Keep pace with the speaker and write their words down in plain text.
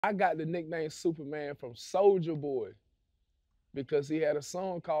I got the nickname Superman from Soulja Boy because he had a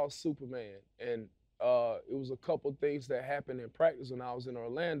song called Superman, and it was a couple things that happened in practice when I was in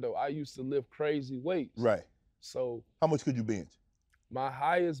Orlando. I used to lift crazy weights. Right. So how much could you bench? My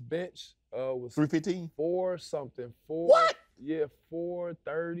highest bench was 315? 4 something. What? Yeah,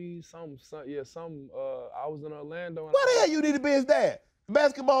 430, something. Yeah, I was in Orlando. Why the hell you need to bench that?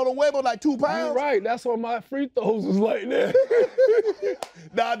 Basketball don't weigh but like 2 pounds? You're right. That's why my free throws was like that.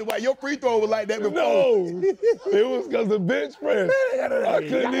 Nah, Dwight, your free throw was like that before. No, it was because of bench press. I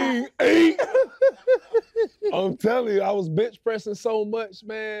couldn't even eat. I'm telling you, I was bench pressing so much,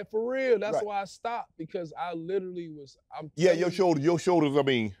 man. For real. That's why I stopped, because I literally was. Yeah, your shoulders. I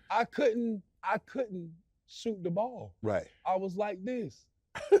mean, I couldn't shoot the ball. Right. I was like this.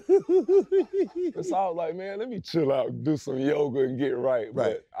 So I was like, man, let me chill out and do some yoga and get right.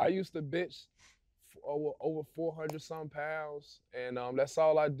 Right. But I used to bench over 400 some pounds, and that's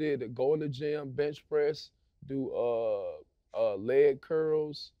all I did. To go in the gym, bench press, do leg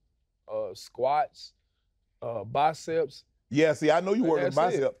curls, squats, biceps. Yeah, see, I know you work on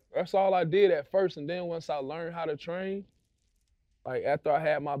biceps. That's all I did at first, and then once I learned how to train, like after I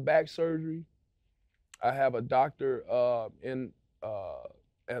had my back surgery, I have a doctor in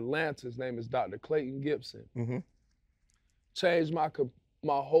Atlanta. His name is Dr. Clayton Gibson. Mm-hmm. Changed my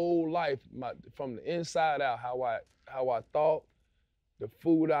whole life, from the inside out. How I thought, the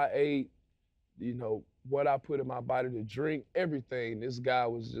food I ate, you know, what I put in my body to drink, everything. This guy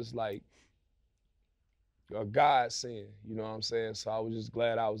was just like a godsend, you know what I'm saying? So I was just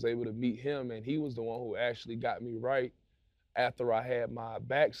glad I was able to meet him, and he was the one who actually got me right after I had my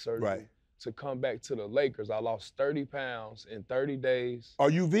back surgery. Right. To come back to the Lakers. I lost 30 pounds in 30 days.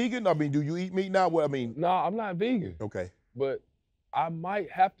 Are you vegan? I mean, do you eat meat now? Well, I mean. No, I'm not vegan. Okay. But I might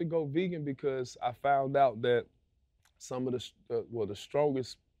have to go vegan, because I found out that some of the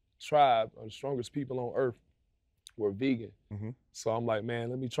strongest tribe, or the strongest people on earth, were vegan. Mm-hmm. So I'm like, man,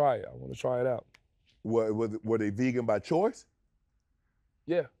 let me try it. I want to try it out. Were they vegan by choice?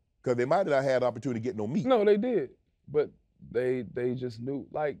 Yeah. Because they might not have the opportunity to get no meat. No, they did. But they just knew.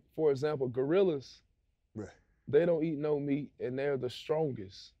 Like, for example, gorillas, right, they don't eat no meat, and they're the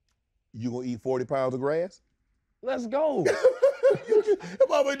strongest. You gonna eat 40 pounds of grass? Let's go.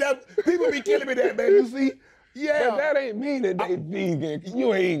 People be killing me that, man. You see? Yeah. But that ain't mean that they vegan.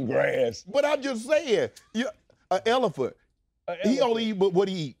 You ain't eating grass. But I'm just saying, an elephant. He only eat what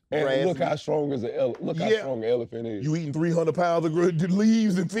he eat. And grass. look how strong as an elephant. Look how strong an elephant is. You eating 300 pounds of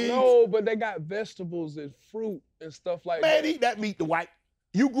leaves and figs? No, but they got vegetables and fruit and stuff like that. Man, eat that meat, Dwight.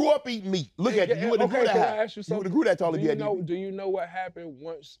 You grew up eating meat. Look at you. You would have grew that high. Can I ask you something? You would have grew that tall if you had to eat. Do you know what happened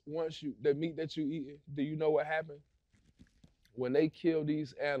once the meat that you eat? Do you know what happened? When they kill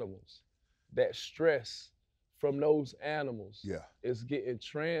these animals, that stress from those animals is getting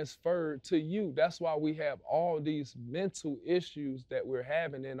transferred to you. That's why we have all these mental issues that we're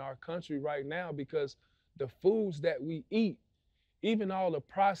having in our country right now, because the foods that we eat, even all the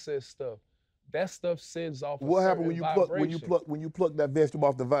processed stuff, that stuff sends off what happened when you pluck that vegetable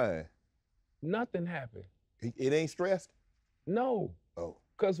off the vine? Nothing happened. It ain't stressed? No. Oh.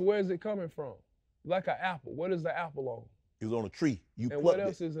 Because where's it coming from? Like an apple. What is the apple on? It's on a tree. You and plucked what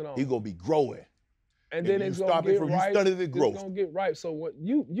else is it on? It's gonna be growing. And then it's gonna get right. You studied it growth. It's gonna get right. So what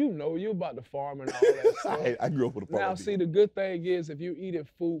you know, you're about the farm and all that stuff. I grew up with a farm. Now, see, the good thing is, if you're eating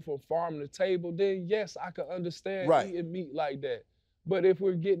food from farm to table, then yes, I can understand eating meat like that. But if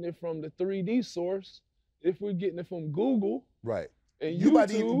we're getting it from the 3D source, if we're getting it from Google, right? And you about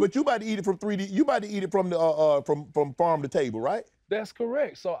to eat it from 3D. You about to eat it from the from farm to table, right? That's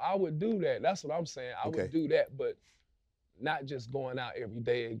correct. So I would do that. That's what I'm saying. I would do that, but not just going out every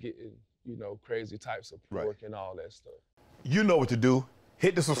day and getting, you know, crazy types of pork and all that stuff. You know what to do.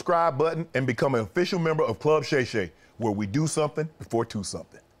 Hit the subscribe button and become an official member of Club Shay Shay, where we do something before two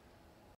something.